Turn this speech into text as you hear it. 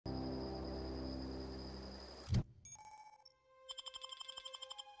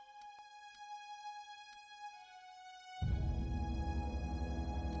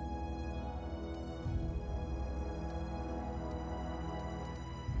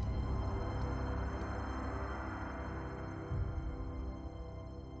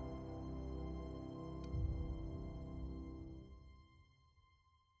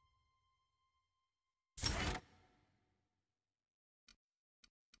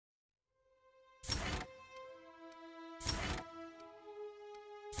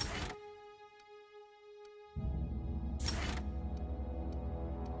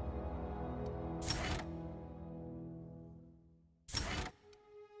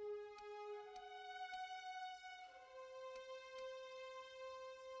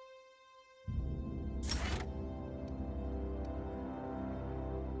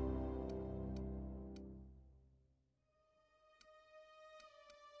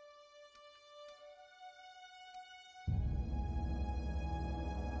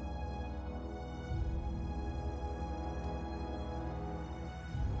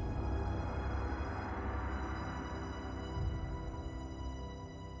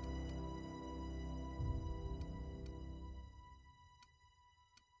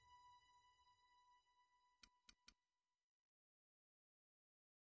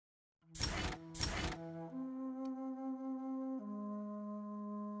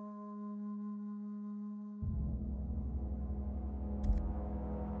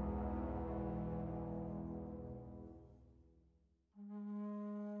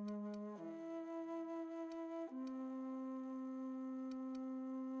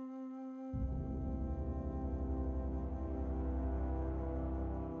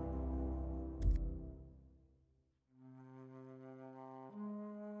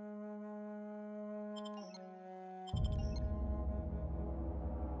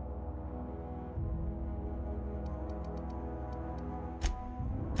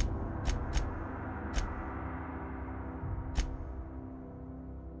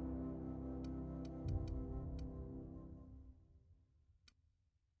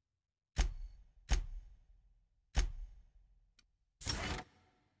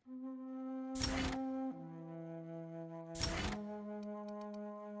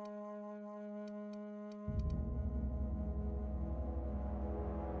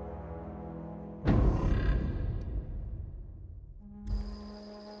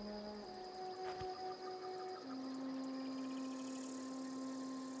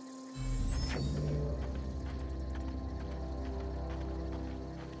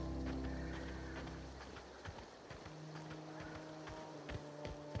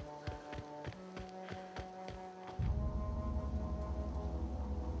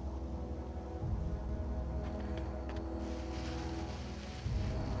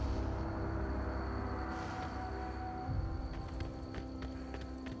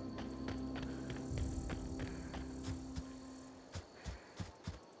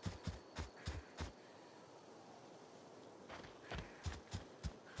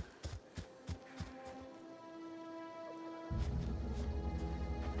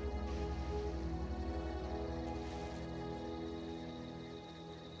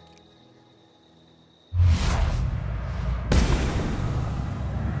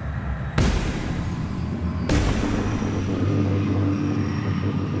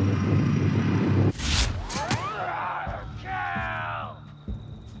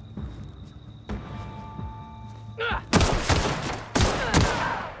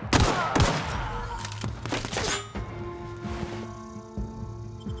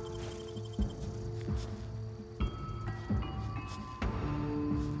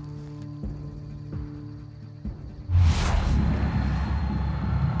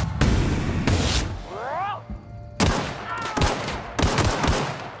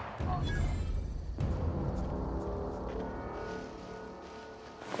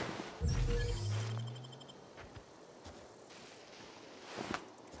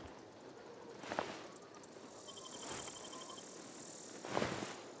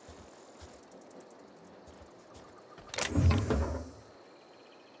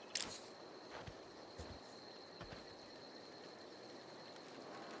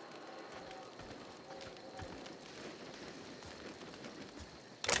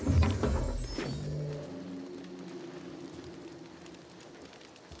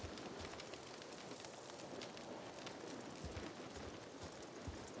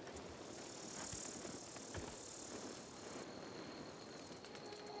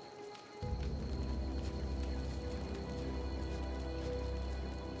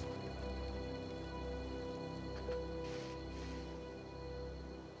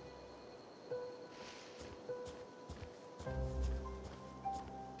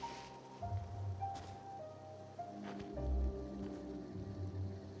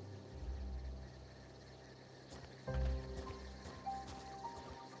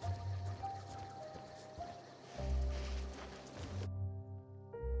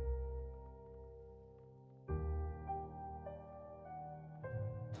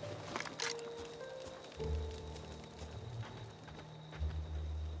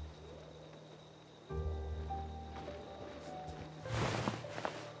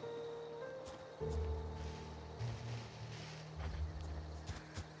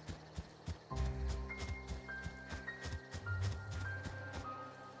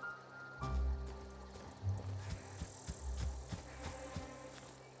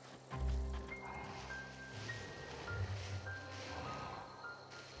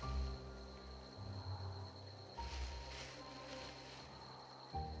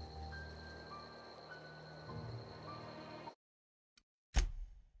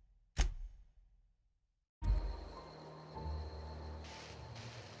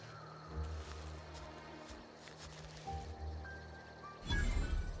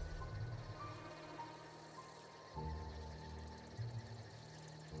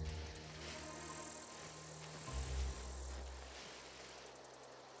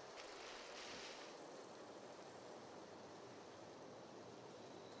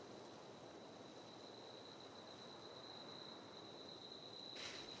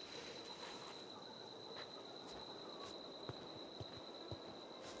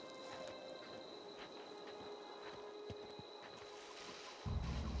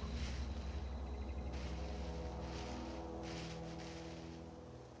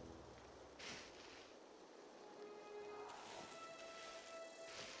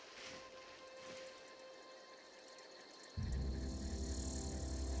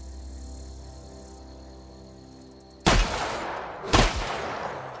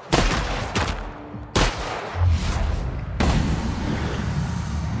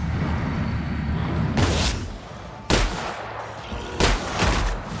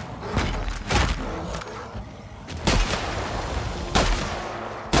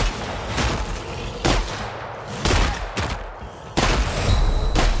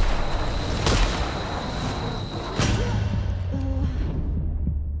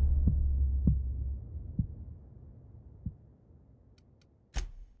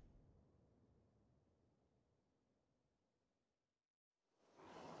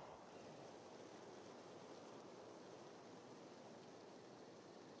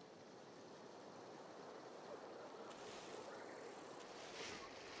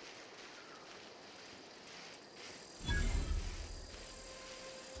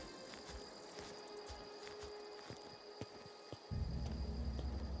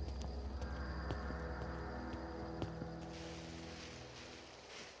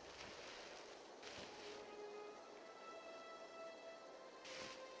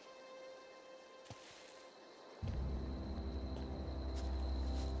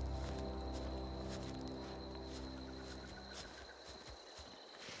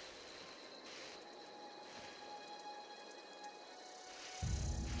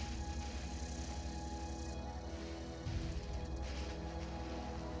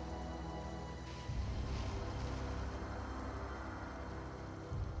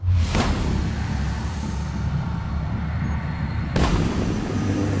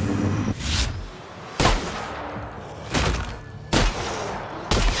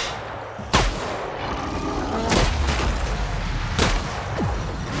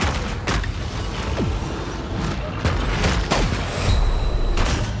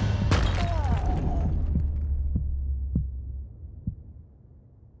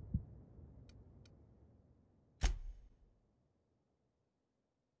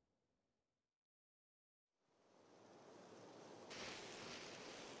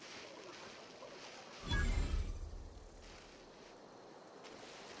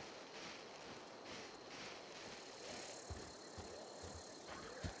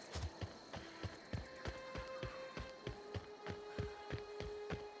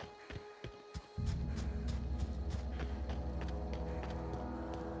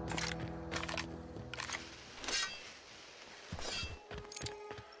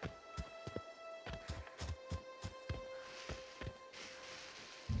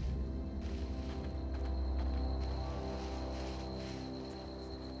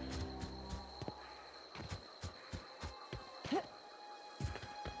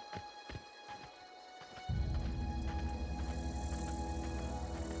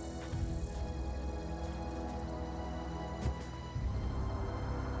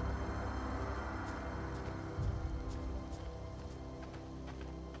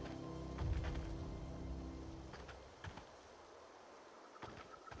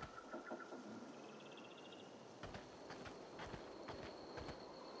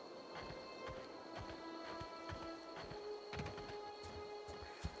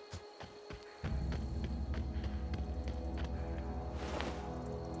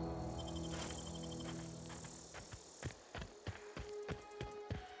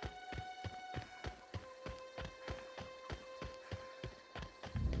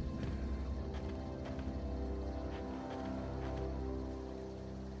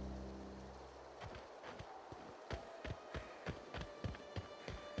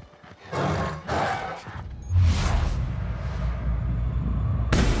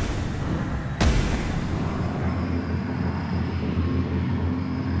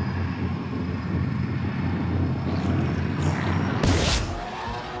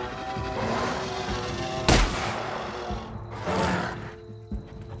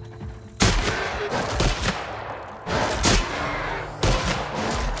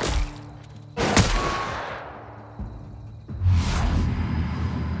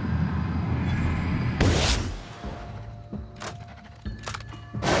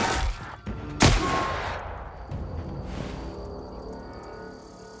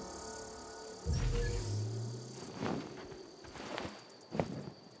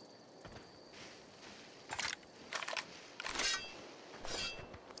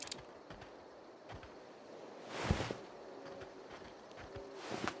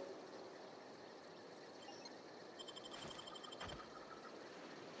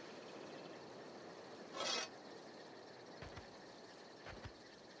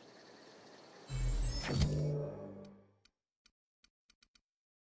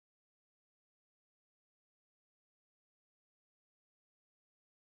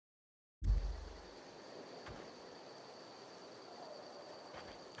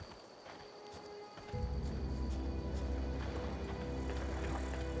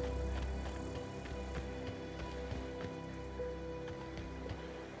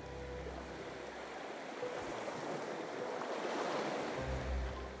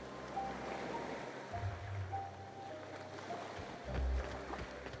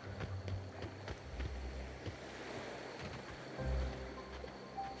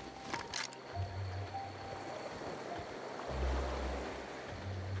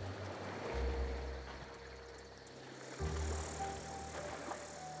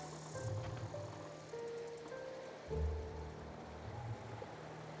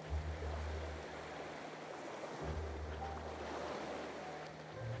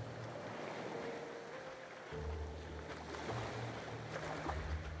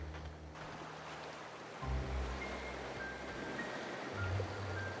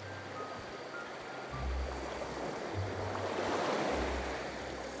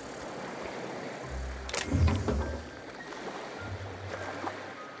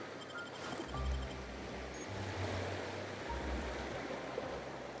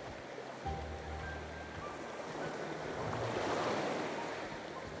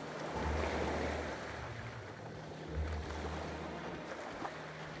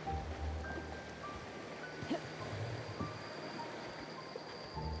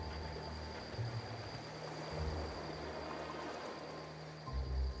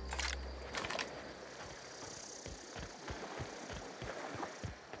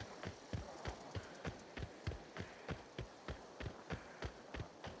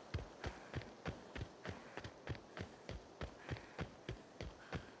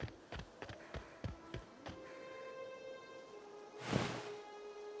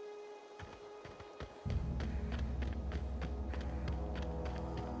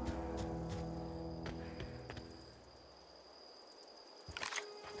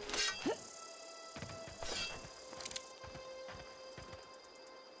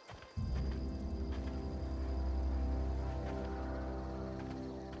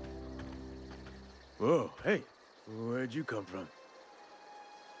Whoa, hey, where'd you come from?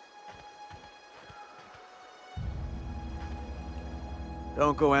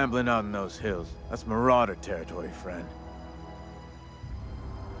 Don't go ambling out in those hills. That's marauder territory, friend.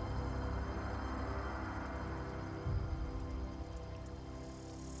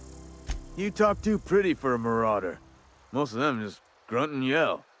 You talk too pretty for a marauder. Most of them just grunt and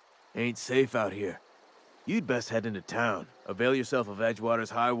yell. Ain't safe out here. You'd best head into town. Avail yourself of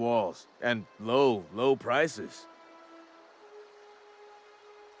Edgewater's high walls. And low prices.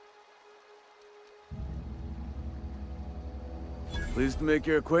 Pleased to make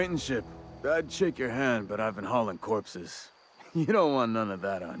your acquaintanceship. I'd shake your hand, but I've been hauling corpses. You don't want none of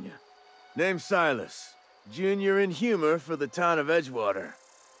that on you. Name's Silas. Junior in humor for the town of Edgewater.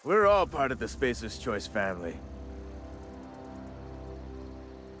 We're all part of the Spacer's Choice family.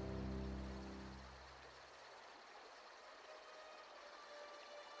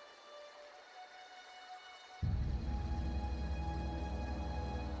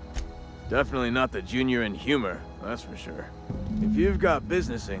 Definitely not the junior in humor, that's for sure. If you've got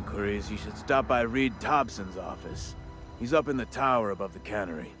business inquiries, you should stop by Reed Thompson's office. He's up in the tower above the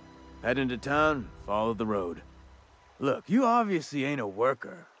cannery. Head into town, follow the road. Look, you obviously ain't a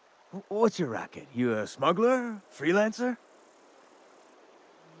worker. What's your racket? You a smuggler? Freelancer?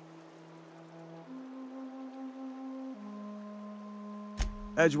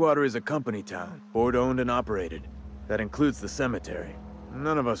 Edgewater is a company town, board-owned and operated. That includes the cemetery.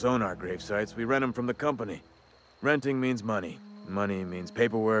 None of us own our grave sites, we rent them from the company. Renting means money. Money means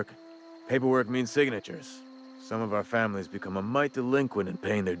paperwork. Paperwork means signatures. Some of our families become a mite delinquent in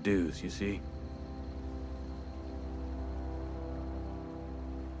paying their dues, you see?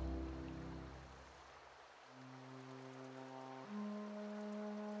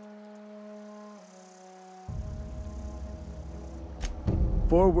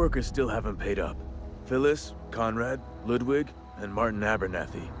 Four workers still haven't paid up. Phyllis, Conrad, Ludwig, and Martin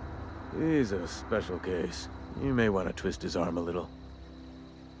Abernathy. He's a special case. You may want to twist his arm a little.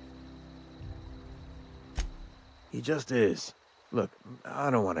 He just is. Look, I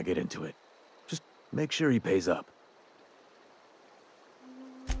don't want to get into it. Just make sure he pays up.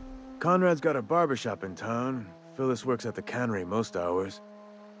 Conrad's got a barbershop in town. Phyllis works at the cannery most hours.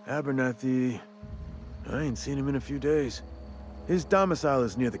 Abernathy... I ain't seen him in a few days. His domicile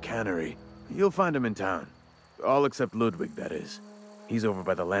is near the cannery. You'll find him in town. All except Ludwig, that is. He's over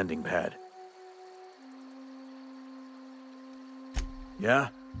by the landing pad. Yeah?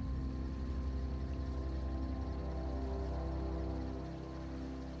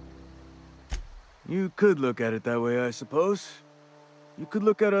 You could look at it that way, I suppose. You could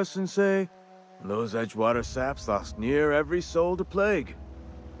look at us and say, those Edgewater saps lost near every soul to plague.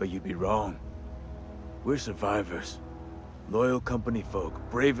 But you'd be wrong. We're survivors. Loyal company folk,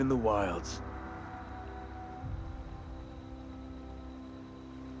 brave in the wilds.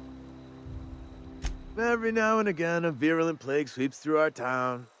 Every now and again, a virulent plague sweeps through our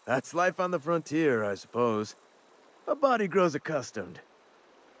town. That's life on the frontier, I suppose. A body grows accustomed.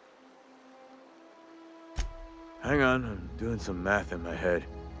 Hang on, I'm doing some math in my head.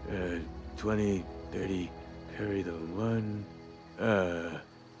 20, 30, carry the one...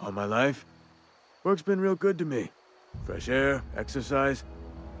 all my life? Work's been real good to me. Fresh air, exercise.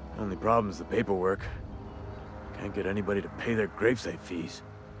 Only problem's the paperwork. Can't get anybody to pay their gravesite fees.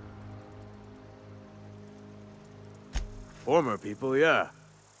 Former people, yeah.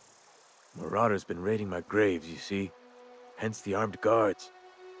 Marauders been raiding my graves, you see. Hence the armed guards.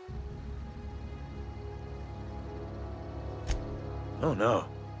 Oh no.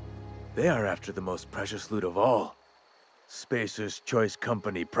 They are after the most precious loot of all. Spacer's Choice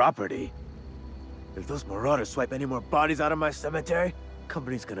Company property. If those marauders swipe any more bodies out of my cemetery,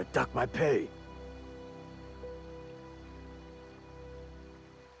 company's gonna duck my pay.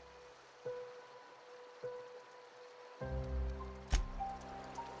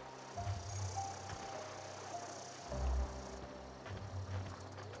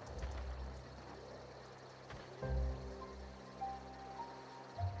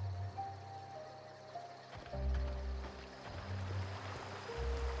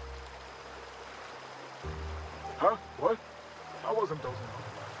 Huh? What? I wasn't dozing off.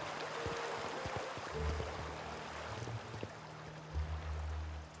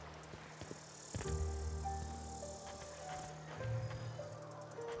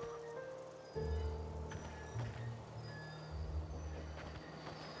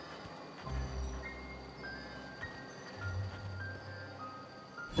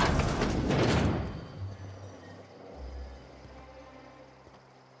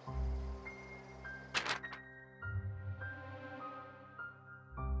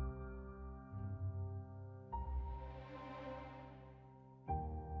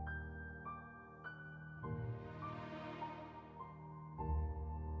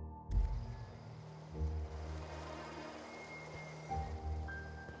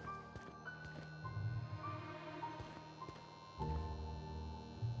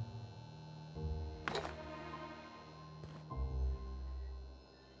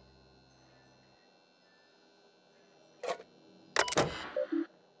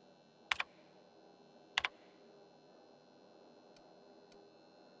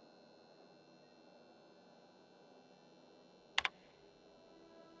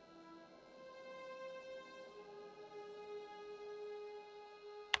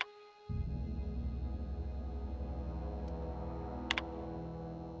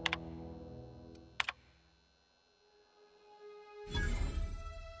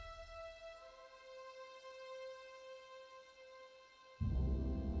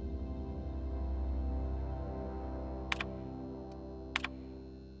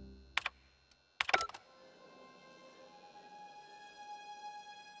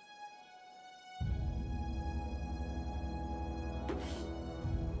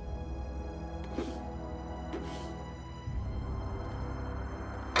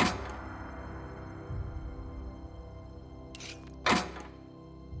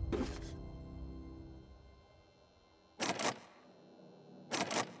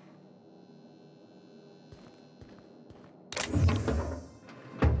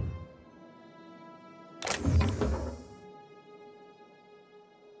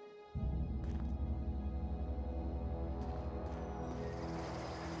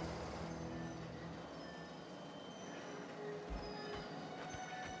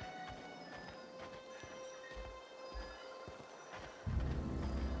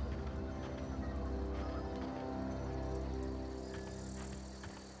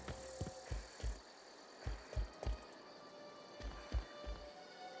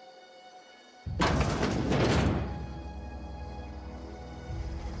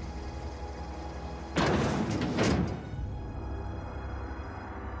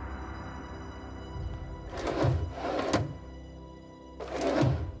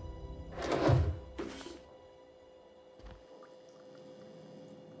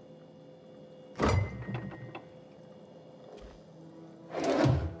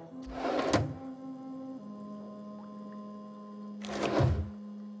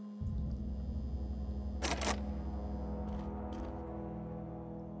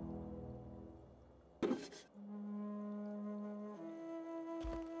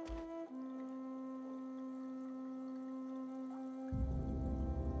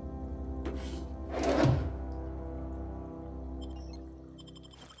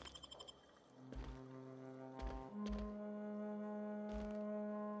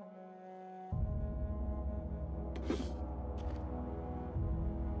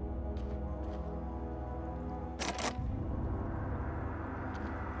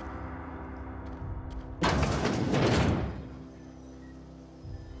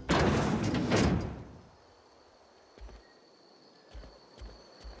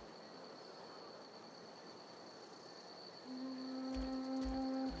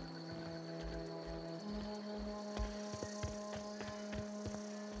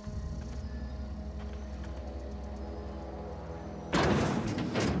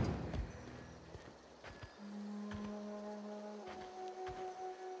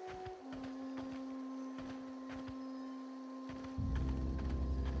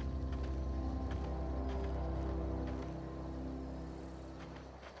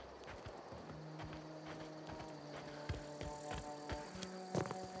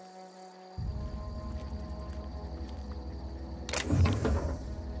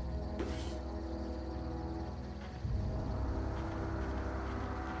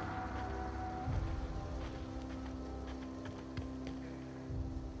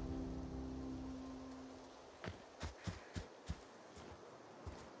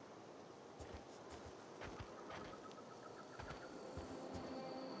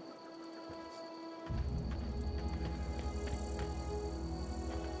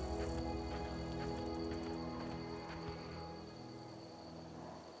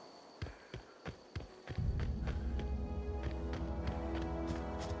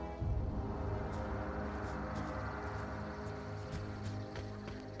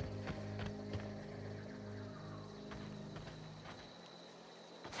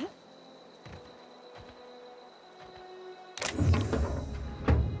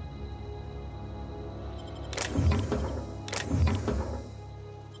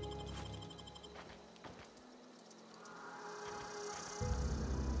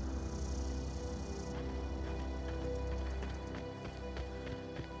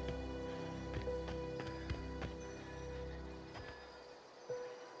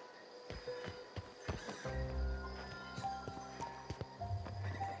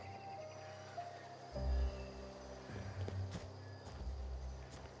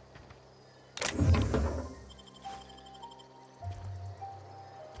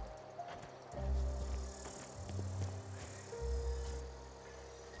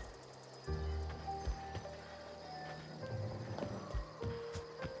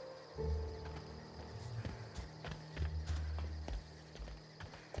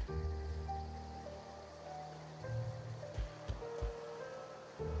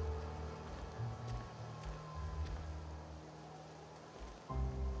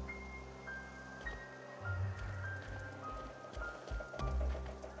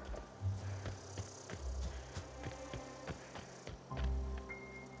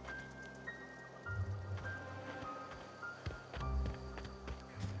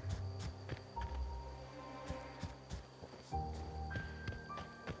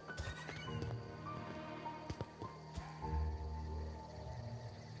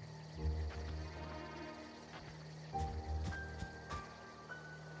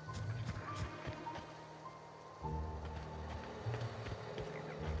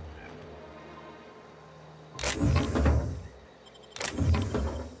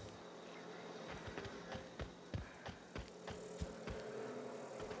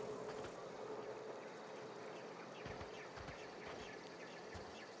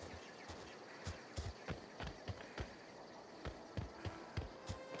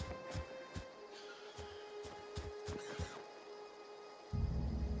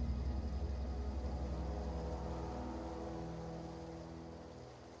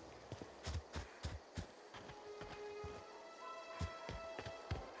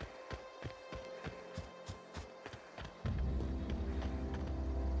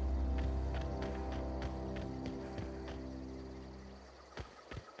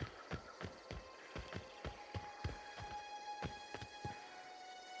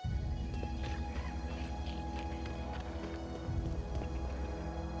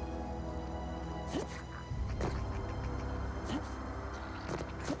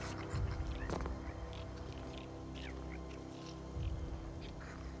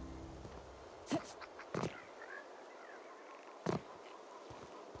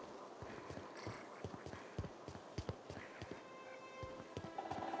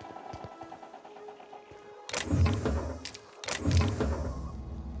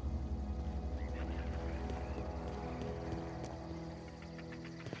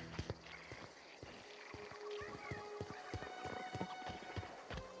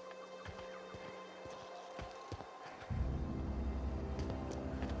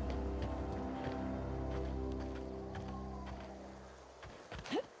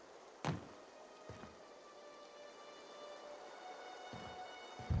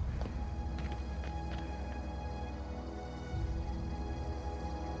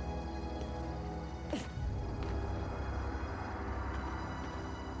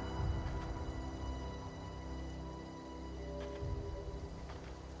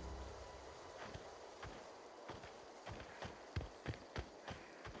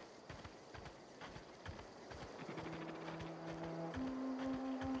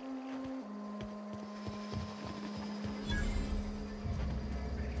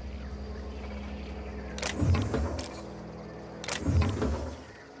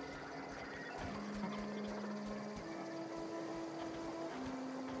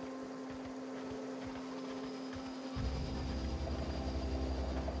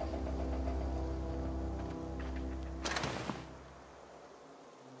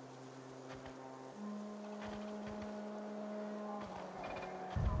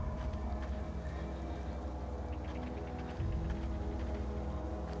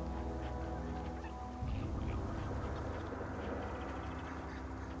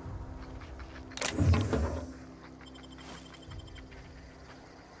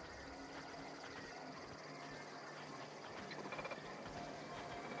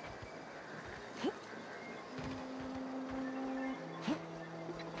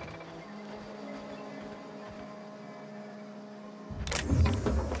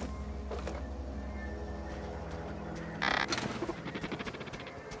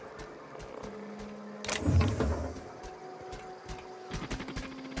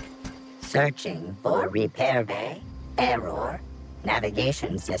 Searching for repair bay. Error.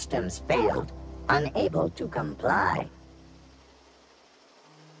 Navigation systems failed. Unable to comply.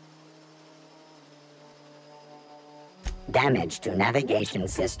 Damage to navigation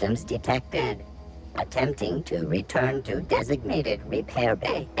systems detected. Attempting to return to designated repair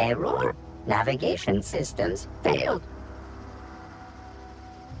bay. Error. Navigation systems failed.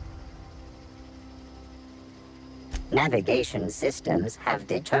 Navigation systems have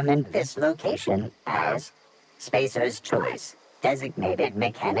determined this location as Spacer's Choice, designated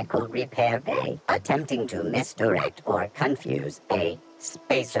mechanical repair bay. Attempting to misdirect or confuse a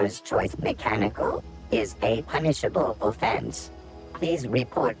Spacer's Choice mechanical is a punishable offense. Please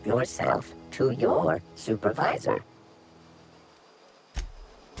report yourself to your supervisor.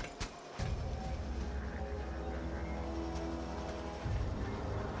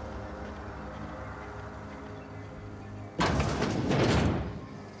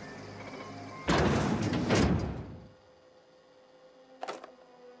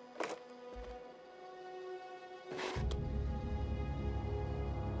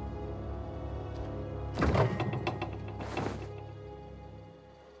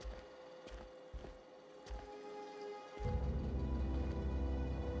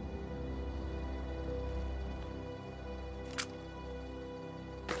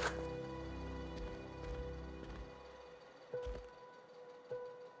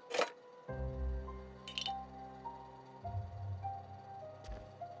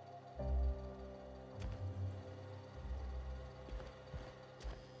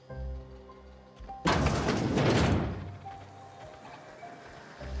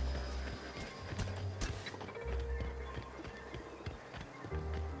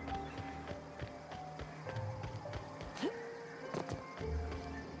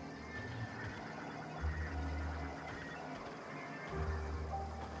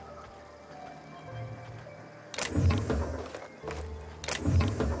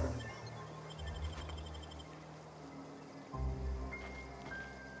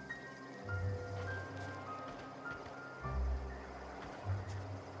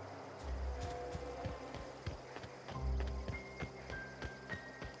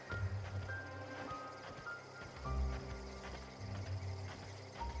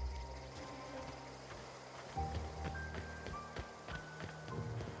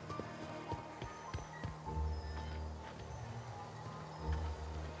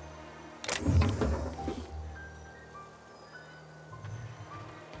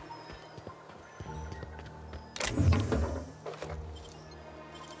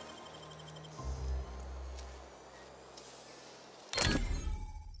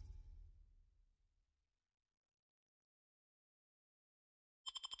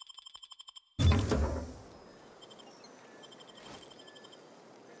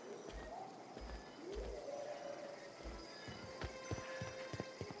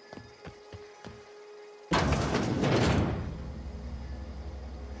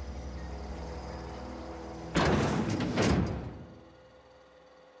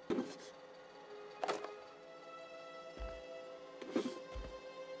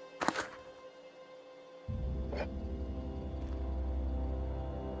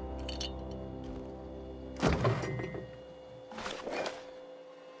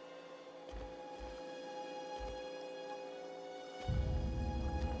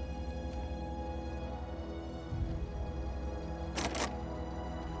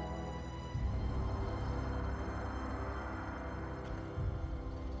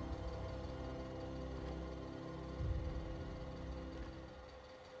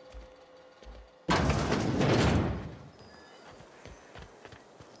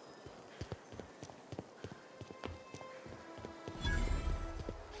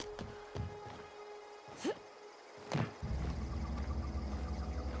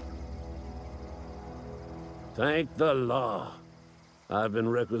 Thank the law. I've been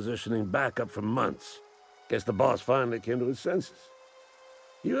requisitioning backup for months. Guess the boss finally came to his senses.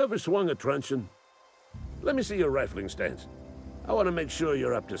 You ever swung a truncheon? Let me see your rifling stance. I want to make sure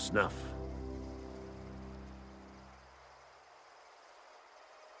you're up to snuff.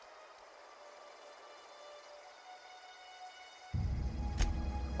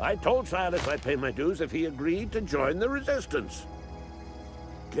 I told Silas I'd pay my dues if he agreed to join the resistance.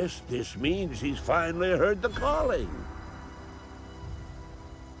 Guess this means he's finally heard the calling.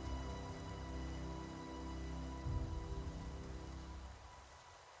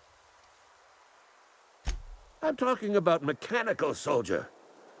 I'm talking about mechanical soldier.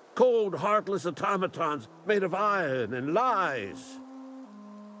 Cold, heartless automatons made of iron and lies.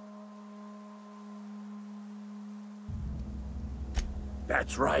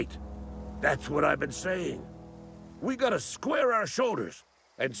 That's right. That's what I've been saying. We gotta square our shoulders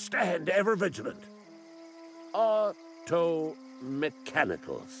and stand ever vigilant.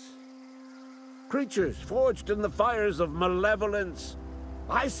 Auto-mechanicals. Creatures forged in the fires of malevolence.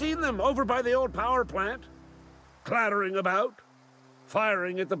 I seen them over by the old power plant, clattering about,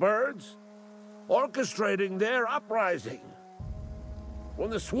 firing at the birds, orchestrating their uprising.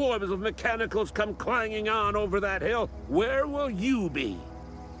 When the swarms of mechanicals come clanging on over that hill, where will you be?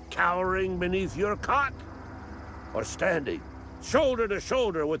 Cowering beneath your cot? Or standing shoulder to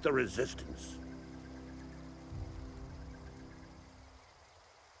shoulder with the resistance?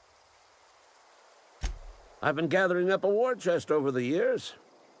 I've been gathering up a war chest over the years.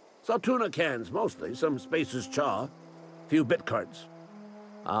 Saw tuna cans, mostly, some Spacer's chaw, few bit cards.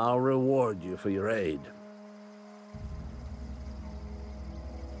 I'll reward you for your aid.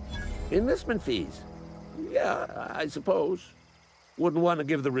 Enlistment fees? Yeah, I suppose. Wouldn't want to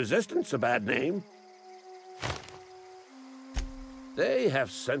give the Resistance a bad name. They have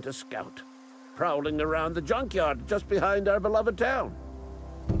sent a scout, prowling around the junkyard just behind our beloved town.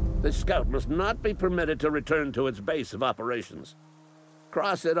 This scout must not be permitted to return to its base of operations.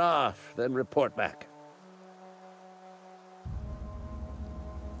 Cross it off, then report back.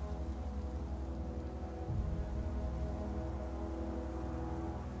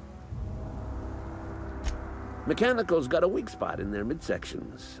 Mechanicals got a weak spot in their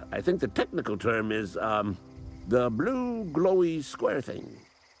midsections. I think the technical term is, the blue glowy square thing.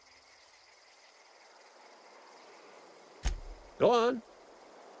 Go on.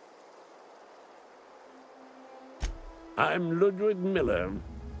 I'm Ludwig Miller,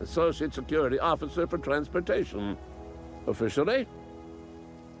 Associate Security Officer for Transportation. Officially?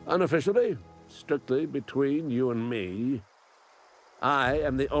 Unofficially? Strictly between you and me. I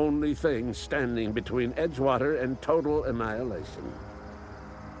am the only thing standing between Edgewater and total annihilation.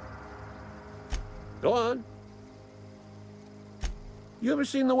 Go on. You ever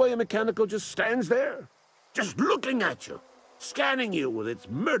seen the way a mechanical just stands there? Just looking at you, scanning you with its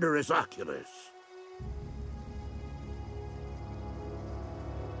murderous oculars.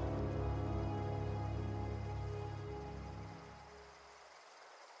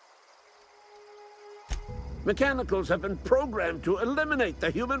 Mechanicals have been programmed to eliminate the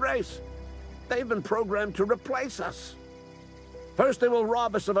human race. They've been programmed to replace us. First, they will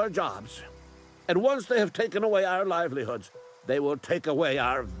rob us of our jobs. And once they have taken away our livelihoods, they will take away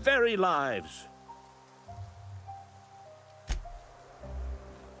our very lives.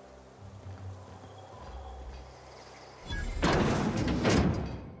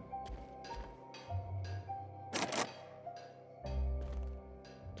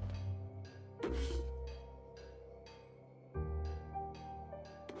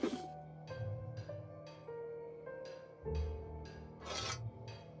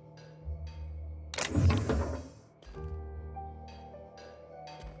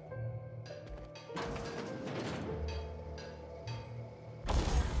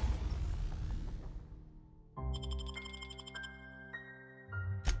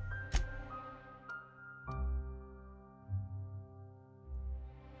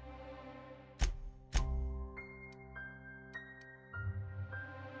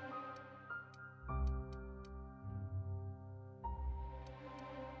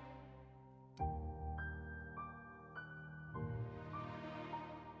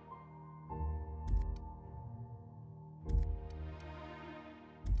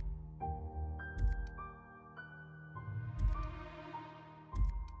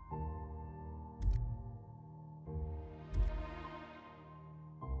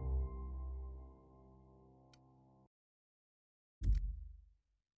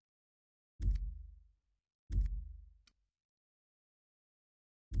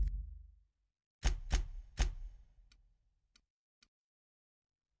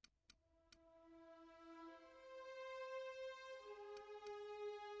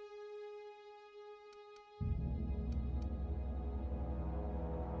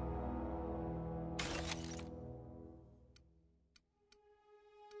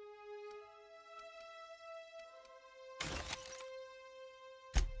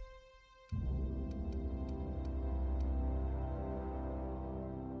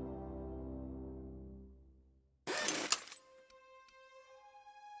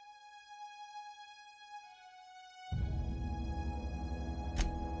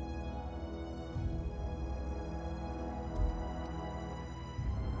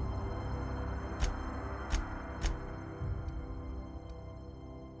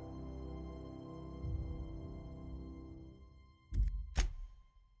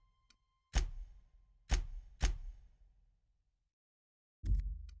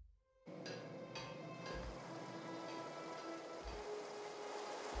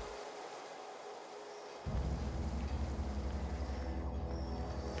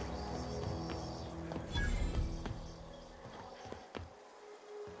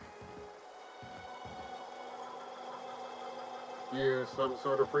 Yeah, some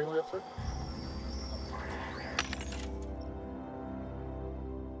sort of freelancer?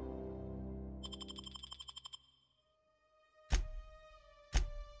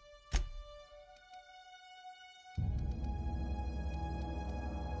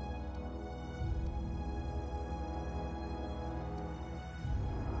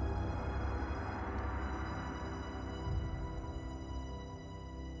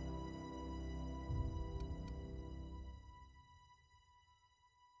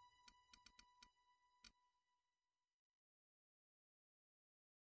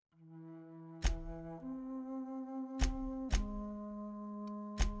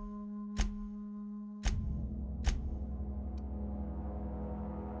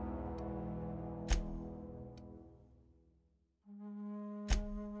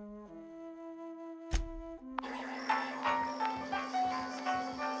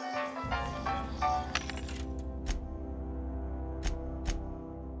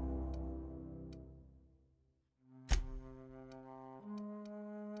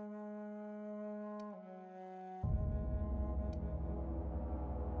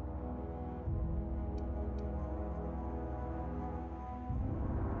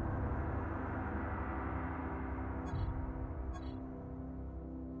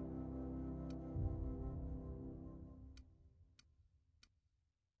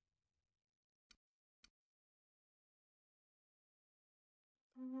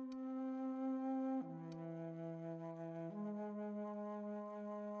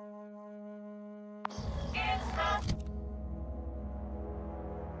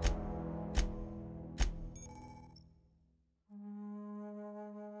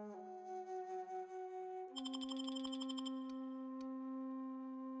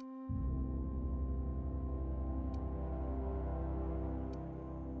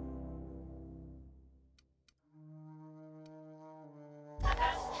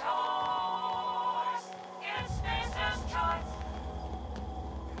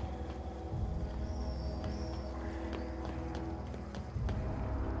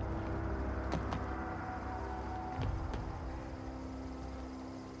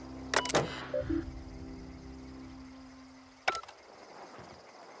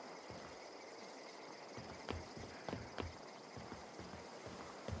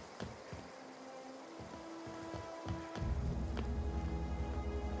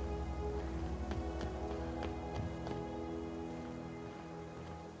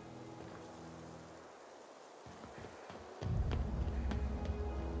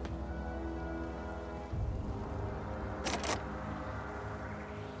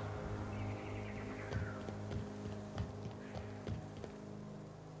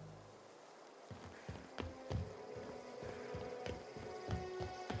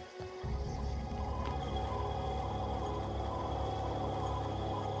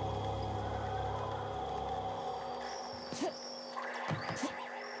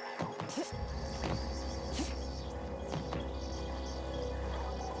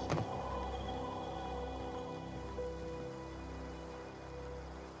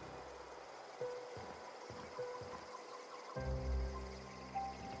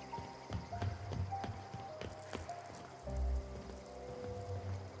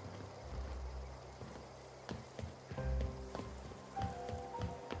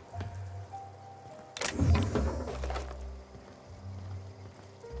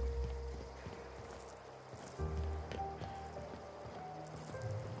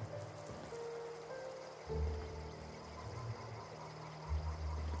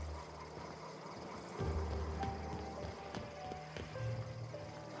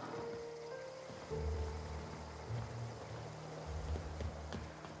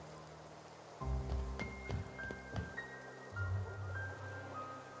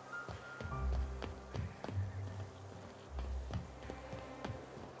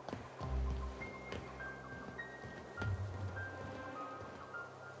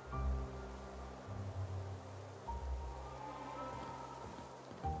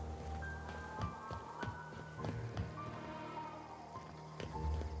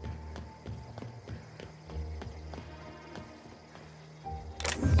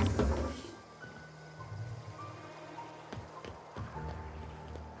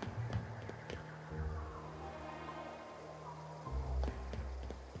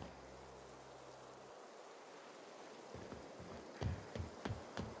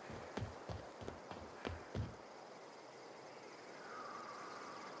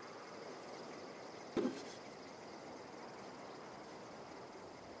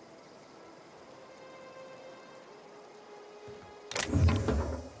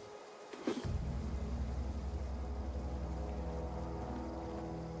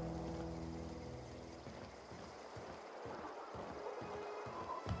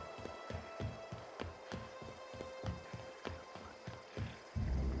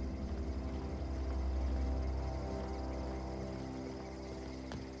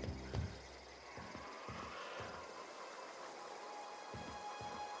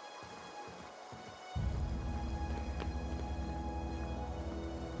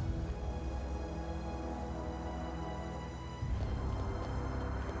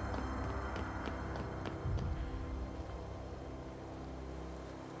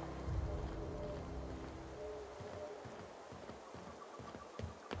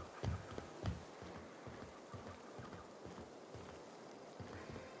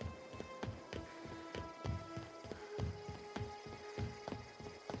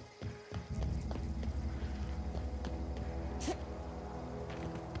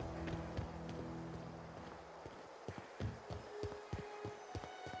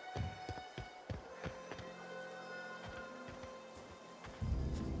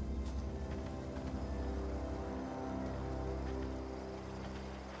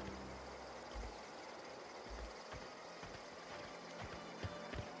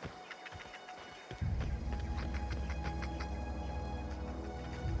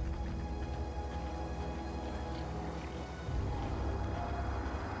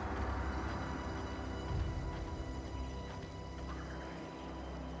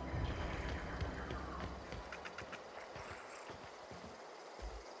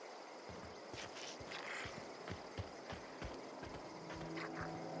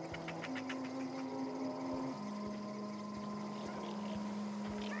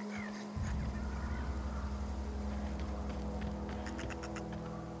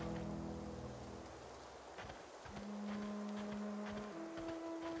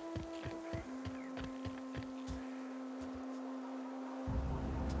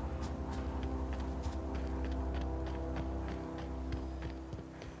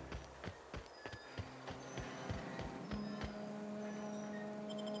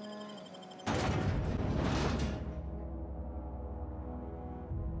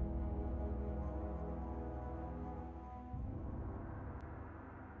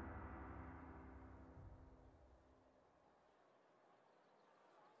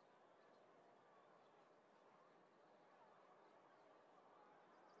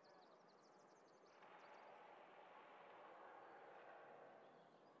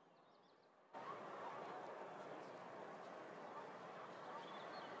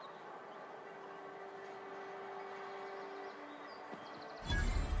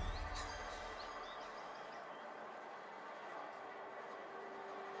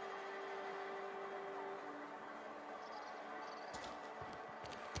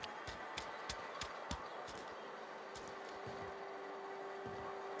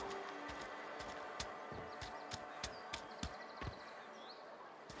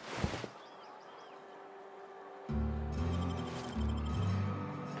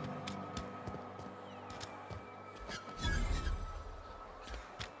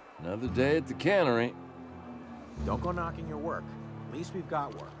 Another day at the cannery. Don't go knocking your work. At least we've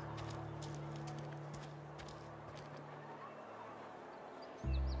got work.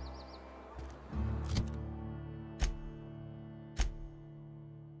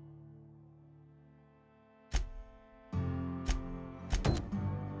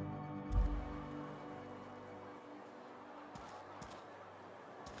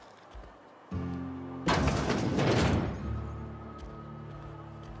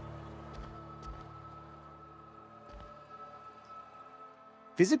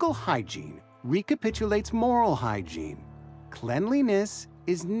 Physical hygiene recapitulates moral hygiene. Cleanliness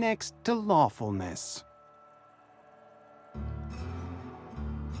is next to lawfulness.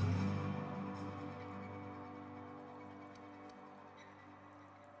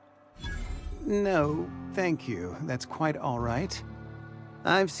 No, thank you. That's quite all right.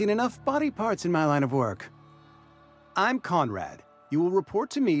 I've seen enough body parts in my line of work. I'm Conrad. You will report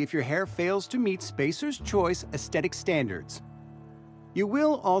to me if your hair fails to meet Spacer's Choice aesthetic standards. You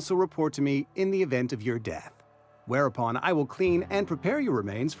will also report to me in the event of your death, whereupon I will clean and prepare your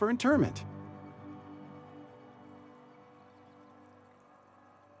remains for interment.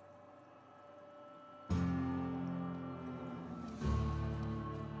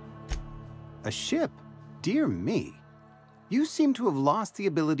 A ship? Dear me. You seem to have lost the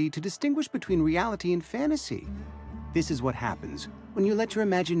ability to distinguish between reality and fantasy. This is what happens when you let your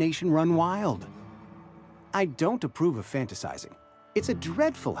imagination run wild. I don't approve of fantasizing. It's a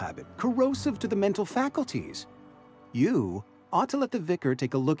dreadful habit, corrosive to the mental faculties. You ought to let the vicar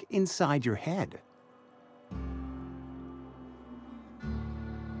take a look inside your head.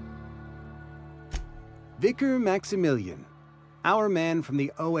 Vicar Maximilian, our man from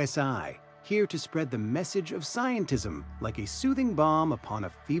the OSI, here to spread the message of scientism like a soothing balm upon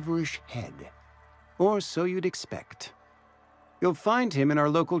a feverish head. Or so you'd expect. You'll find him in our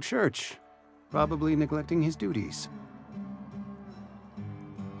local church, probably neglecting his duties.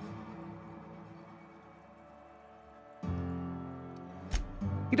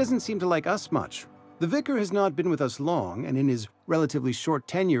 He doesn't seem to like us much. The vicar has not been with us long, and in his relatively short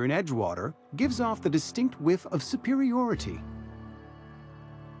tenure in Edgewater, gives off the distinct whiff of superiority.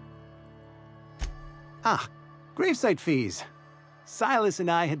 Ah, gravesite fees. Silas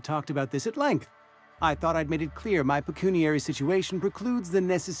and I had talked about this at length. I thought I'd made it clear my pecuniary situation precludes the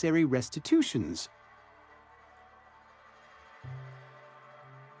necessary restitutions.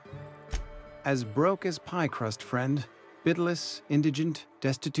 As broke as pie crust, friend. Bidless, indigent,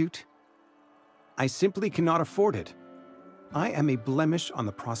 destitute. I simply cannot afford it. I am a blemish on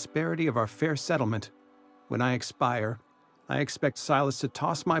the prosperity of our fair settlement. When I expire, I expect Silas to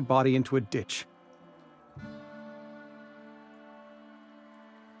toss my body into a ditch.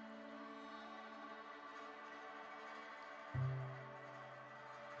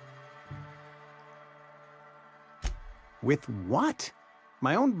 With what?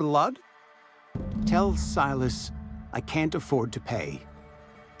 My own blood? Tell Silas I can't afford to pay,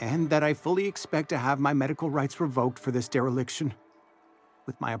 and that I fully expect to have my medical rights revoked for this dereliction.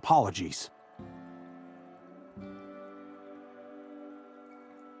 With my apologies.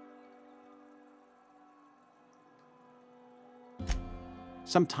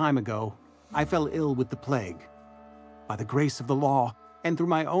 Some time ago, I fell ill with the plague. By the grace of the law, and through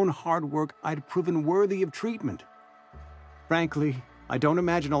my own hard work, I'd proven worthy of treatment. Frankly, I don't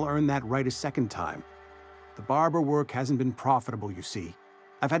imagine I'll earn that right a second time. The barber work hasn't been profitable, you see.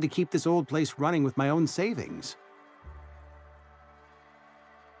 I've had to keep this old place running with my own savings.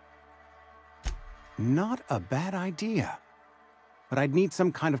 Not a bad idea. But I'd need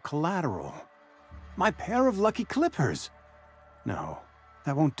some kind of collateral. My pair of lucky clippers! No,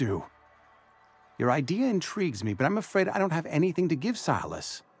 that won't do. Your idea intrigues me, but I'm afraid I don't have anything to give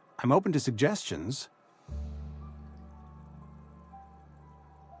Silas. I'm open to suggestions.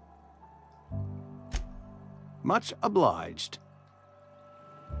 Much obliged.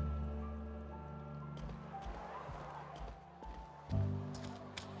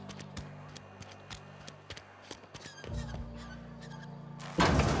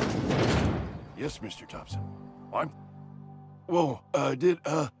 Yes, Mr. Thompson. I'm... Whoa, did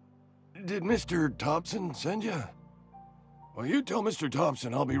Mr. Thompson send you? Well, you tell Mr.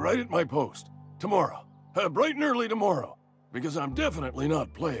 Thompson I'll be right at my post. Tomorrow. Bright and early tomorrow. Because I'm definitely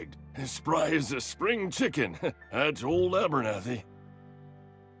not plagued. As spry as a spring chicken. That's old Abernathy.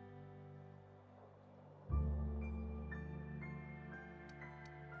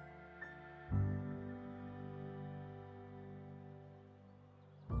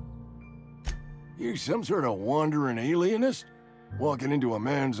 You some sort of wandering alienist? Walking into a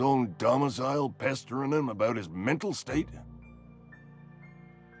man's own domicile, pestering him about his mental state?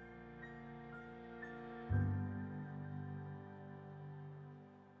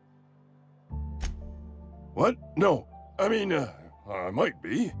 What? No. I mean, I might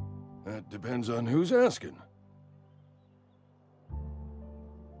be. That depends on who's asking.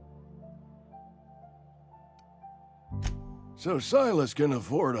 So Silas can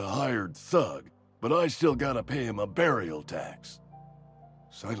afford a hired thug, but I still gotta pay him a burial tax.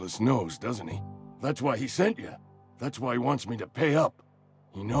 Silas knows, doesn't he? That's why he sent you. That's why he wants me to pay up.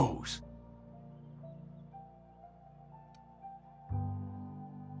 He knows.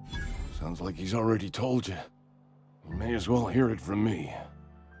 Sounds like he's already told you. You may as well hear it from me.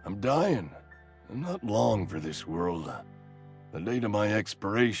 I'm dying. I'm not long for this world. The date of my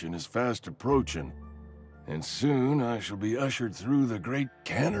expiration is fast approaching, and soon I shall be ushered through the great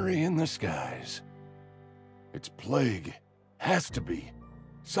cannery in the skies. It's plague. Has to be.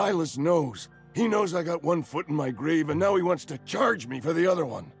 Silas knows. He knows I got one foot in my grave, and now he wants to charge me for the other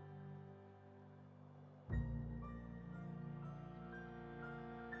one.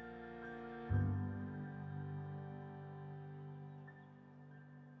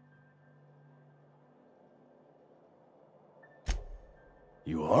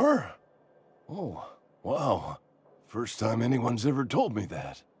 You are? Oh, wow. First time anyone's ever told me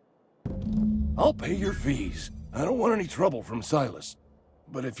that. I'll pay your fees. I don't want any trouble from Silas.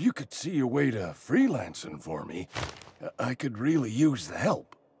 But if you could see your way to freelancing for me, I could really use the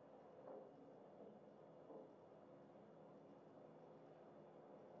help.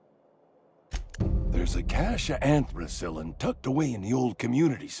 There's a cache of anthracillin tucked away in the old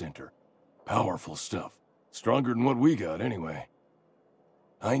community center. Powerful stuff. Stronger than what we got, anyway.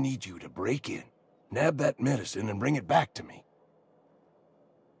 I need you to break in, nab that medicine, and bring it back to me.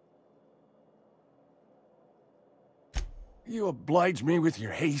 You oblige me with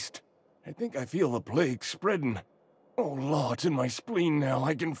your haste. I think I feel the plague spreading. Oh, Law, it's in my spleen now.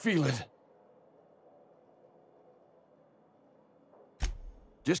 I can feel it.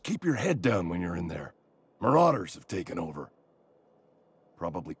 Just keep your head down when you're in there. Marauders have taken over.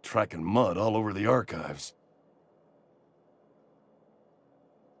 Probably tracking mud all over the archives.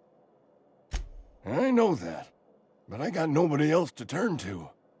 I know that, but I got nobody else to turn to.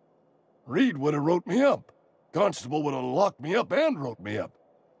 Reed would have wrote me up. Constable would have locked me up and wrote me up.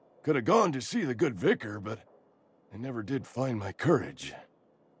 Could have gone to see the good vicar, but I never did find my courage.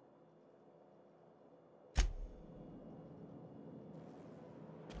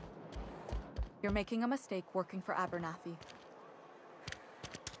 You're making a mistake working for Abernathy.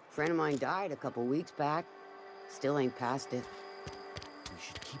 Friend of mine died a couple weeks back. Still ain't past it. We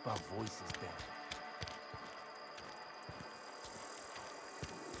should keep our voices down.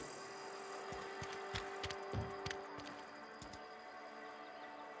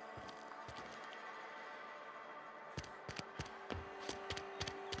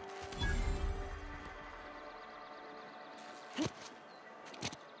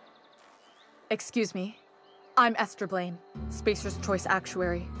 Excuse me. I'm Esther Blaine, Spacer's Choice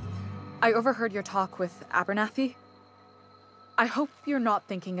Actuary. I overheard your talk with Abernathy. I hope you're not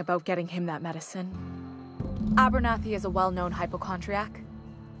thinking about getting him that medicine. Abernathy is a well-known hypochondriac.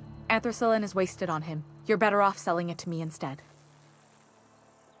 Anthracillin is wasted on him. You're better off selling it to me instead.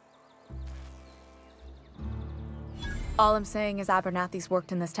 All I'm saying is Abernathy's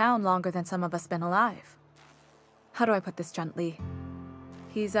worked in this town longer than some of us been alive. How do I put this gently?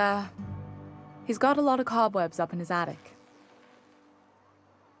 He's got a lot of cobwebs up in his attic.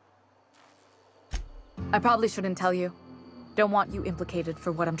 I probably shouldn't tell you. Don't want you implicated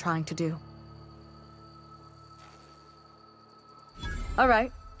for what I'm trying to do. All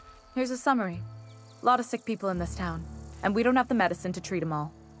right, here's a summary. A lot of sick people in this town, and we don't have the medicine to treat them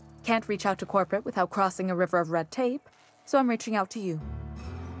all. Can't reach out to corporate without crossing a river of red tape, so I'm reaching out to you.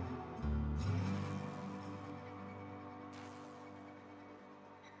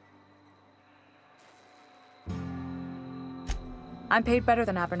 I'm paid better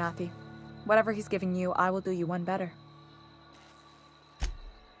than Abernathy. Whatever he's giving you, I will do you one better.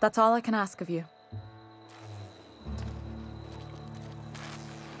 That's all I can ask of you.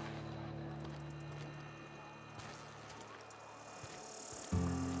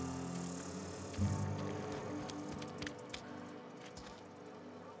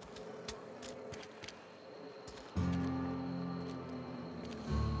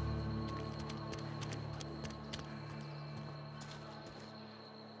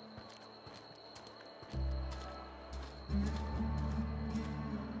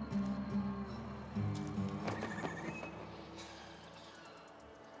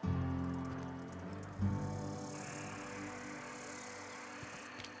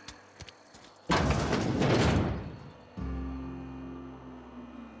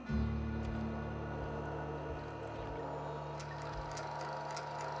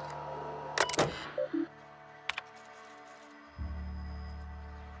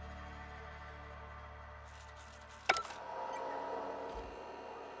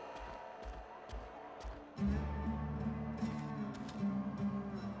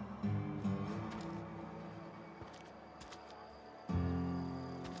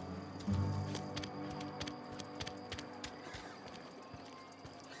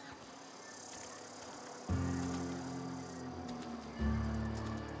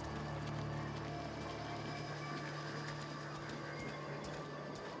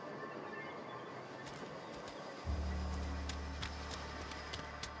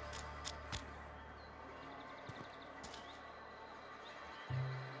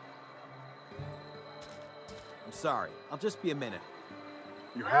 I'm sorry. I'll just be a minute.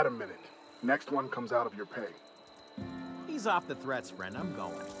 You had a minute. Next one comes out of your pay. Ease off the threats, friend. I'm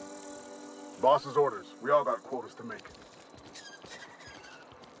going. Boss's orders. We all got quotas to make.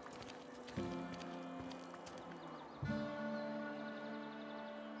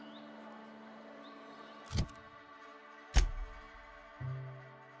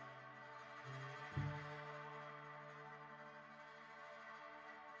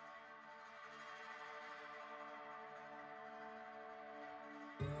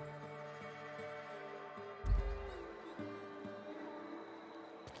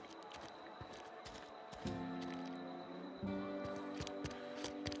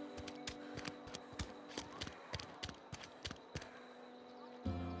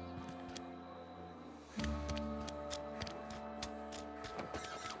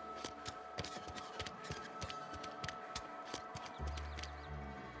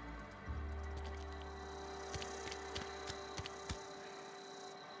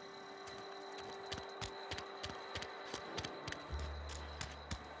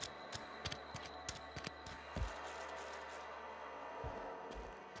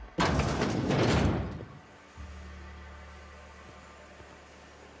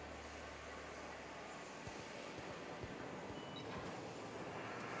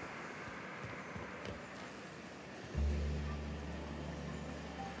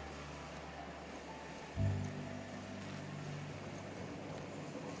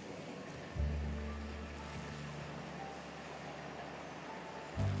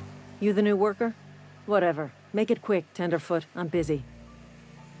 You the new worker? Whatever. Make it quick, tenderfoot. I'm busy.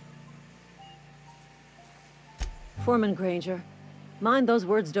 Foreman Granger. Mind those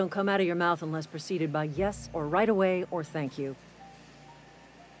words don't come out of your mouth unless preceded by yes, or right away, or thank you.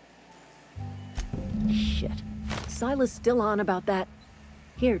 Shit. Silas still on about that.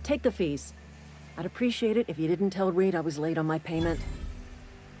 Here, take the fees. I'd appreciate it if you didn't tell Reed I was late on my payment.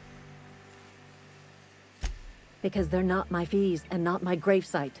 Because they're not my fees, and not my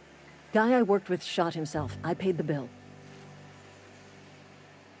gravesite. Guy I worked with shot himself. I paid the bill.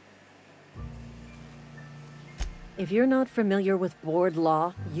 If you're not familiar with board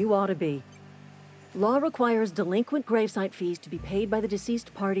law, you ought to be. Law requires delinquent gravesite fees to be paid by the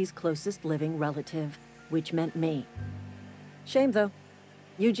deceased party's closest living relative, which meant me. Shame, though.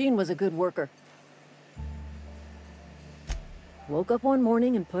 Eugene was a good worker. Woke up one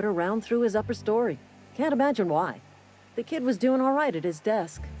morning and put a round through his upper story. Can't imagine why. The kid was doing all right at his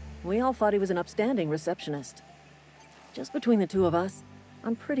desk. We all thought he was an upstanding receptionist. Just between the two of us,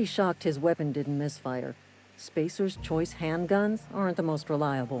 I'm pretty shocked his weapon didn't misfire. Spacer's Choice handguns aren't the most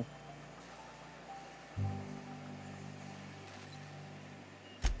reliable.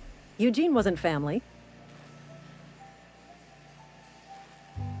 Eugene wasn't family.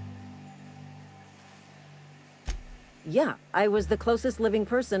 Yeah, I was the closest living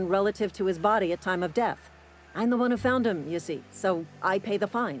person relative to his body at time of death. I'm the one who found him, you see, so I pay the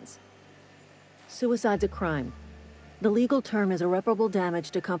fines. Suicide's a crime. The legal term is irreparable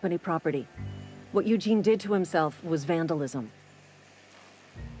damage to company property. What Eugene did to himself was vandalism.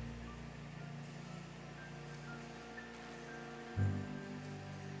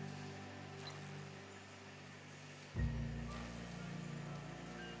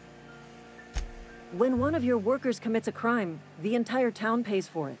 When one of your workers commits a crime, the entire town pays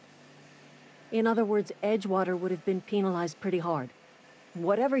for it. In other words, Edgewater would have been penalized pretty hard.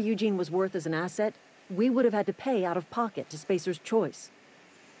 Whatever Eugene was worth as an asset, we would have had to pay out of pocket to Spacer's Choice.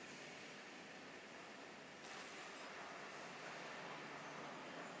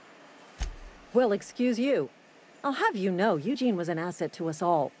 Well, excuse you. I'll have you know, Eugene was an asset to us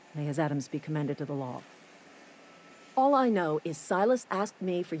all. May his atoms be commended to the law. All I know is Silas asked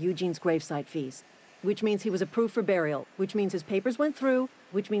me for Eugene's gravesite fees, which means he was approved for burial, which means his papers went through,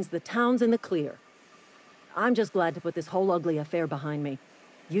 which means the town's in the clear. I'm just glad to put this whole ugly affair behind me.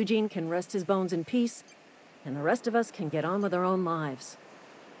 Eugene can rest his bones in peace, and the rest of us can get on with our own lives.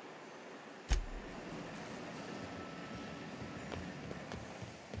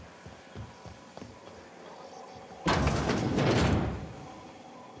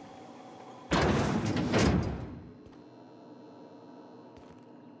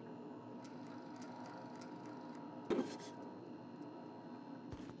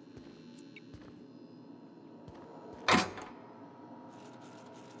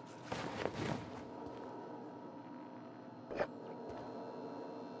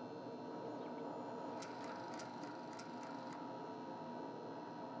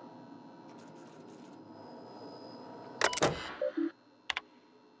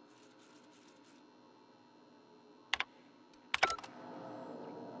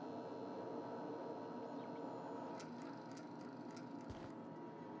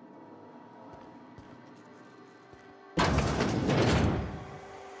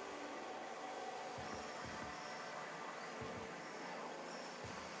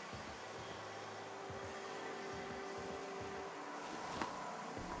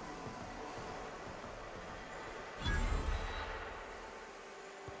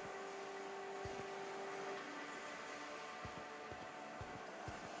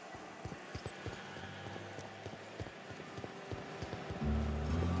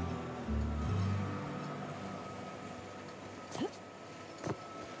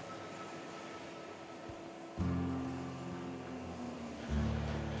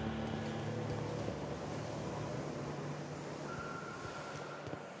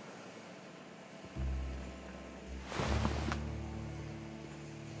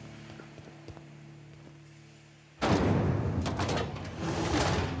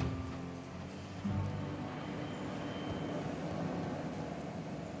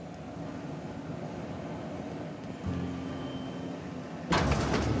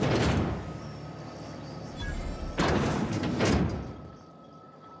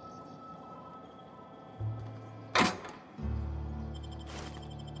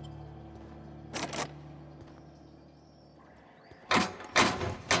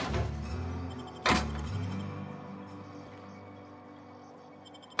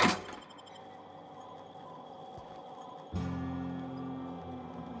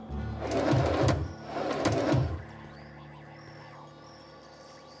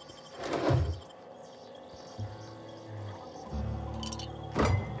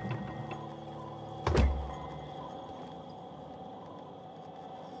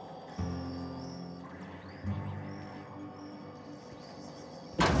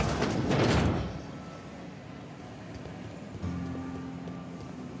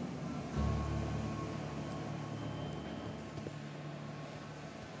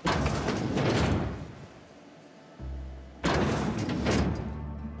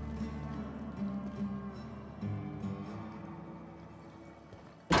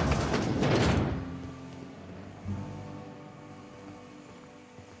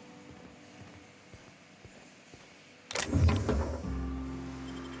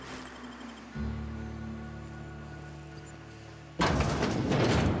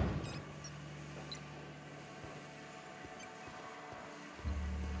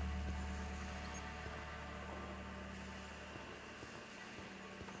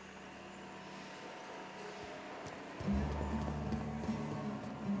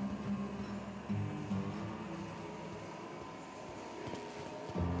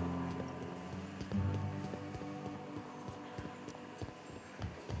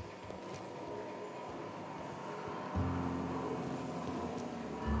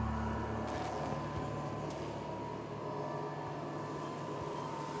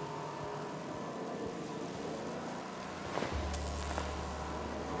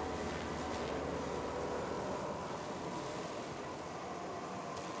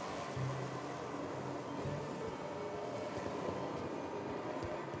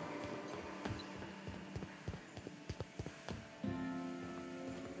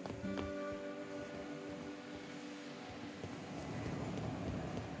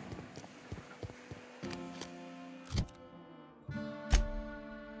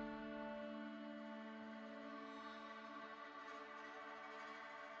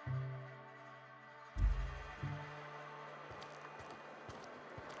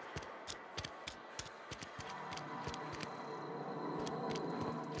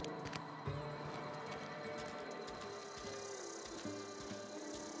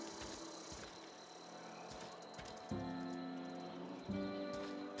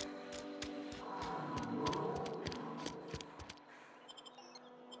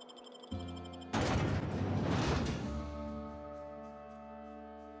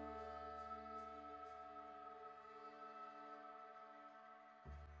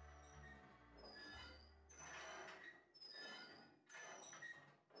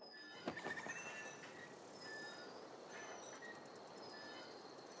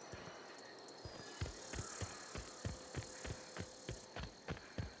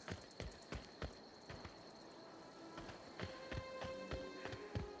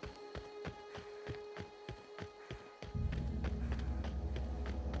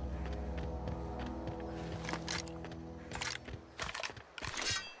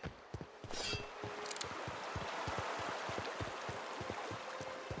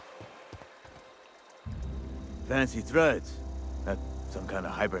 Fancy threads. That some kind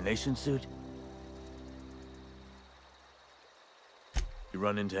of hibernation suit? You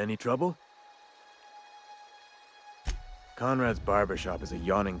run into any trouble? Conrad's barbershop is a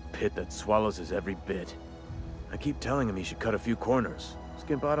yawning pit that swallows his every bit. I keep telling him he should cut a few corners,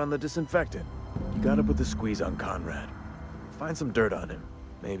 skimp out on the disinfectant. You gotta put the squeeze on Conrad. Find some dirt on him.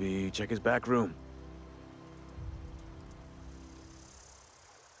 Maybe check his back room.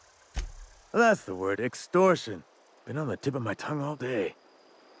 That's the word, extortion. Been on the tip of my tongue all day.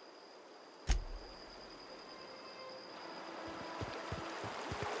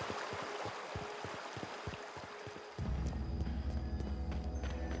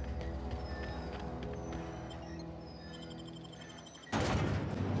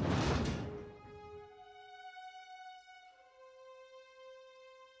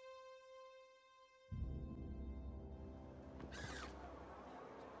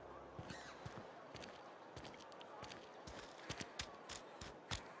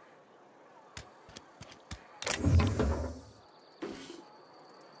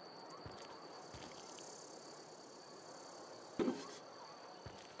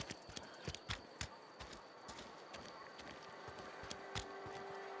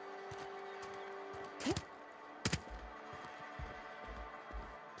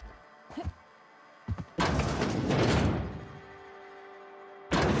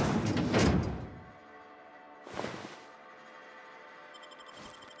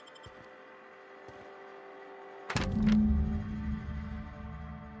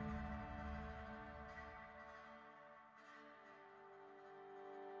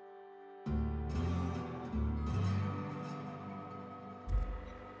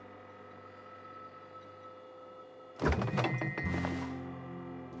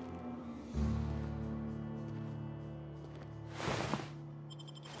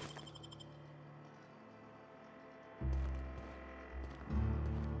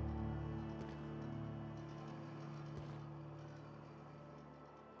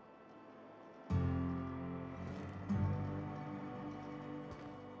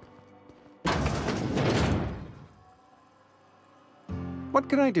 What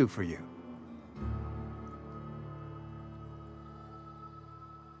can I do for you?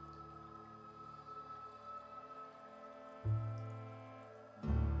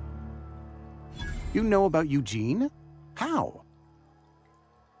 You know about Eugene? How?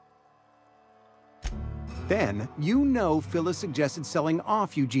 Then, you know Phyllis suggested selling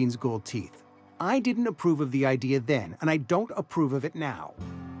off Eugene's gold teeth. I didn't approve of the idea then, and I don't approve of it now.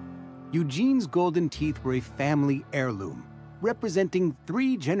 Eugene's golden teeth were a family heirloom, representing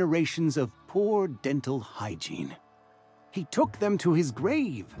 3 generations of poor dental hygiene. He took them to his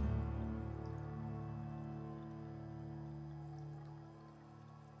grave.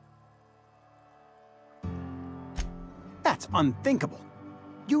 That's unthinkable.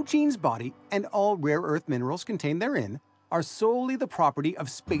 Eugene's body and all rare earth minerals contained therein are solely the property of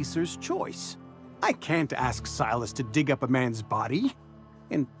Spacer's choice. I can't ask Silas to dig up a man's body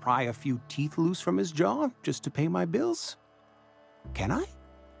and pry a few teeth loose from his jaw just to pay my bills. Can I?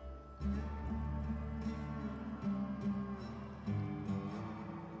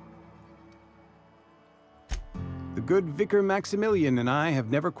 The good Vicar Maximilian and I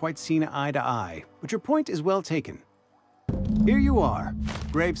have never quite seen eye to eye, but your point is well taken. Here you are.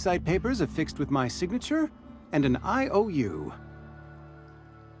 Gravesite papers affixed with my signature and an IOU.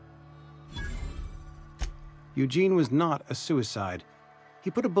 Eugene was not a suicide.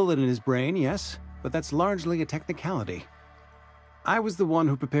 He put a bullet in his brain, yes, but that's largely a technicality. I was the one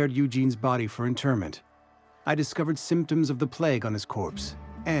who prepared Eugene's body for interment. I discovered symptoms of the plague on his corpse,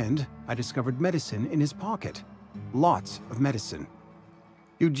 and I discovered medicine in his pocket. Lots of medicine.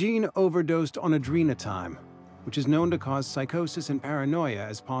 Eugene overdosed on adrenatime, which is known to cause psychosis and paranoia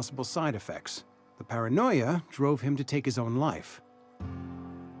as possible side effects. The paranoia drove him to take his own life.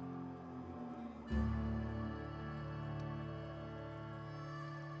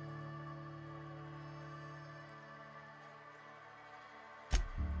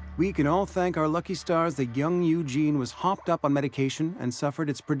 We can all thank our lucky stars that young Eugene was hopped up on medication and suffered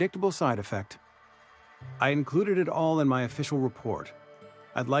its predictable side effect. I included it all in my official report.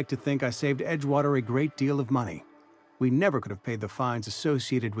 I'd like to think I saved Edgewater a great deal of money. We never could have paid the fines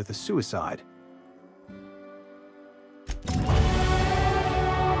associated with a suicide.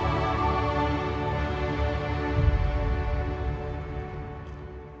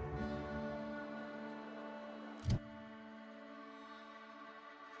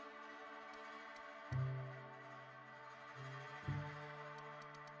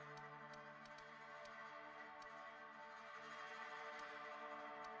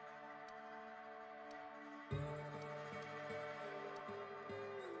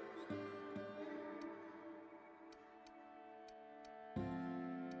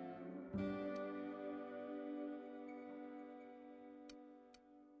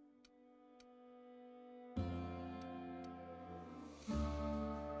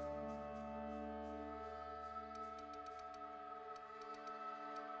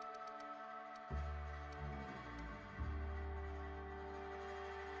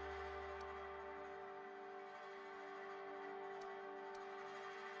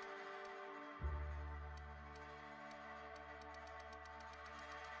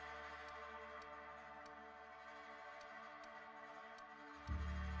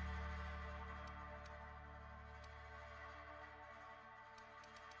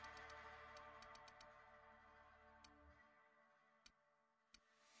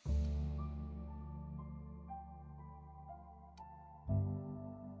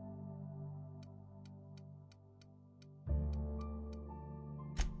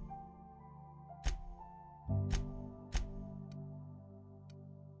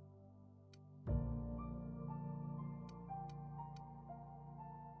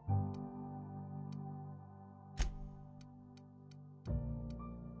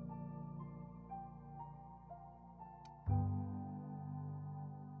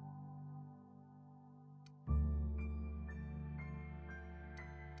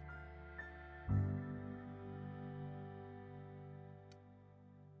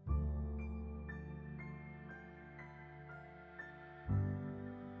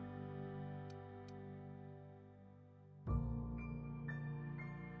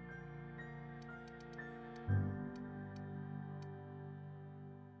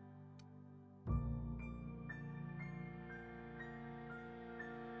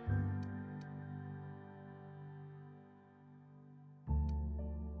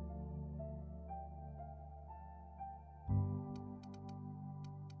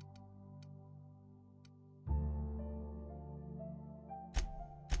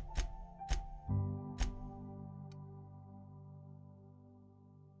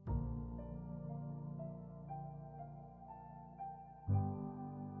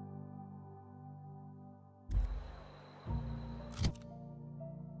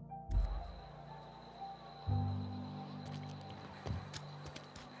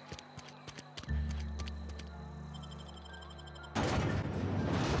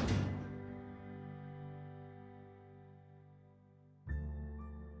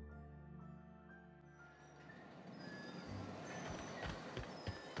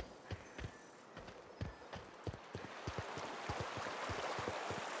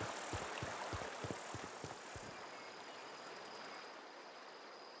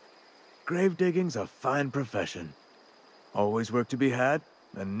 grave digging's a fine profession. Always work to be had,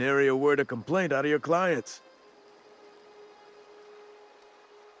 and nary a word of complaint out of your clients.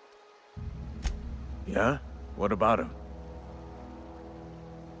 Yeah? What about him?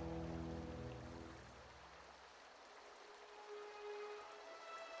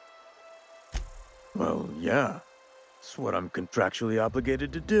 Well, yeah. It's what I'm contractually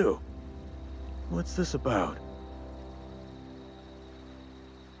obligated to do. What's this about?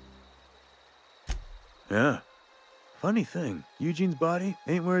 Yeah. Funny thing, Eugene's body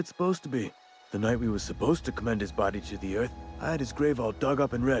ain't where it's supposed to be. The night we was supposed to commend his body to the earth, I had his grave all dug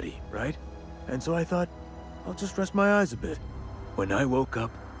up and ready, right? And so I thought, I'll just rest my eyes a bit. When I woke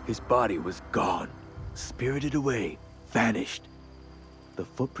up, his body was gone. Spirited away, vanished. The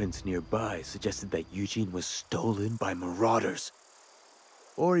footprints nearby suggested that Eugene was stolen by marauders.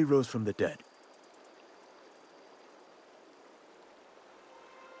 Or he rose from the dead.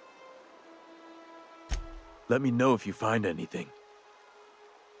 Let me know if you find anything.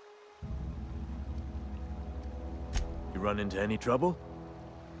 You run into any trouble?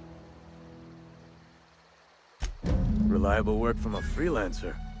 Reliable work from a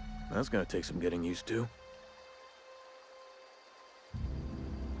freelancer. That's gonna take some getting used to.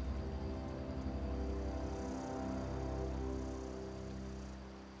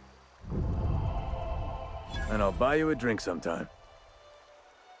 And I'll buy you a drink sometime.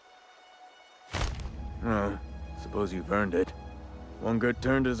 Oh, suppose you've earned it. One good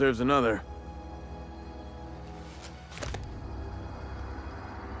turn deserves another.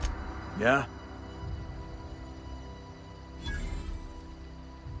 Yeah?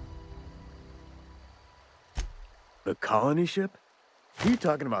 The colony ship? Are you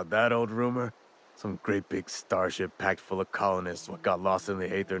talking about that old rumor? Some great big starship packed full of colonists what got lost in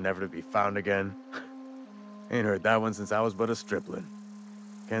the aether never to be found again? Ain't heard that one since I was but a stripling.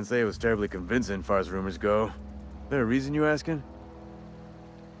 Can't say it was terribly convincing, far as rumors go. There a reason you asking?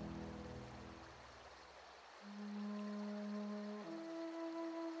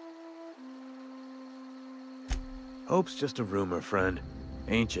 Hope's just a rumor, friend.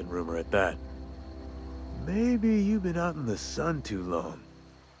 Ancient rumor at that. Maybe you've been out in the sun too long.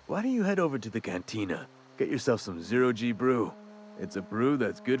 Why don't you head over to the cantina? Get yourself some zero-G brew. It's a brew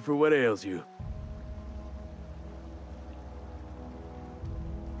that's good for what ails you.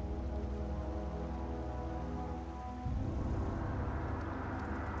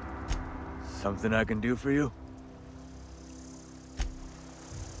 Something I can do for you?